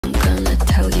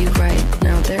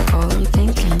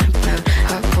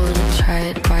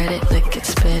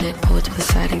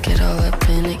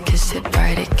it, kiss it,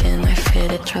 ride it, can I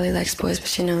fit it? Charlie likes boys, but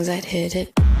she knows I'd hit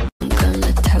it. I'm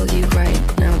gonna tell you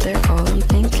right now, they're all I'm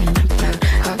thinking about.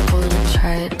 I wanna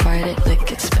try it, bite it,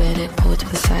 lick it, spit it, pull it to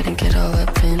the side and get all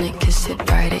up in it. Kiss it,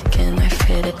 ride it, can I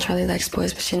fit it? Charlie likes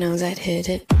boys, but she knows I'd hit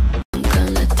it. I'm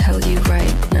gonna tell you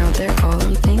right now, they're all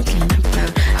I'm thinking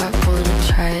about. I wanna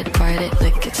try it, bite it,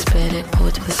 lick it, spit it, pull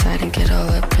it to the side and get all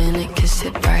up in it. Kiss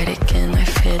it, ride it, can I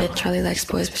fit it? Charlie likes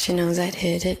boys, but she knows I'd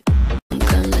hit it. I'm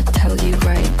gonna tell you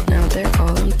right now, they're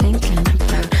all I'm thinking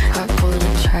about. I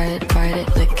wanna try it, bite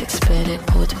it, lick it, spit it,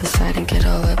 pull it to the side and get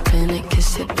all up in it.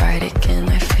 Kiss it, ride it, can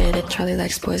I fit it? Charlie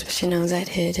likes boys, but she knows I'd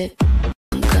hit it.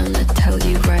 I'm gonna tell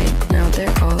you right now,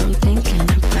 they're all I'm thinking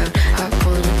about. I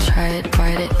wanna try it,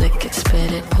 bite it, lick it,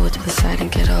 spit it, pull it to the side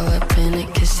and get all up in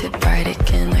it. Kiss it, ride it,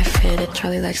 can I fit it?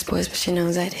 Charlie likes boys, but she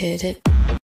knows I'd hit it.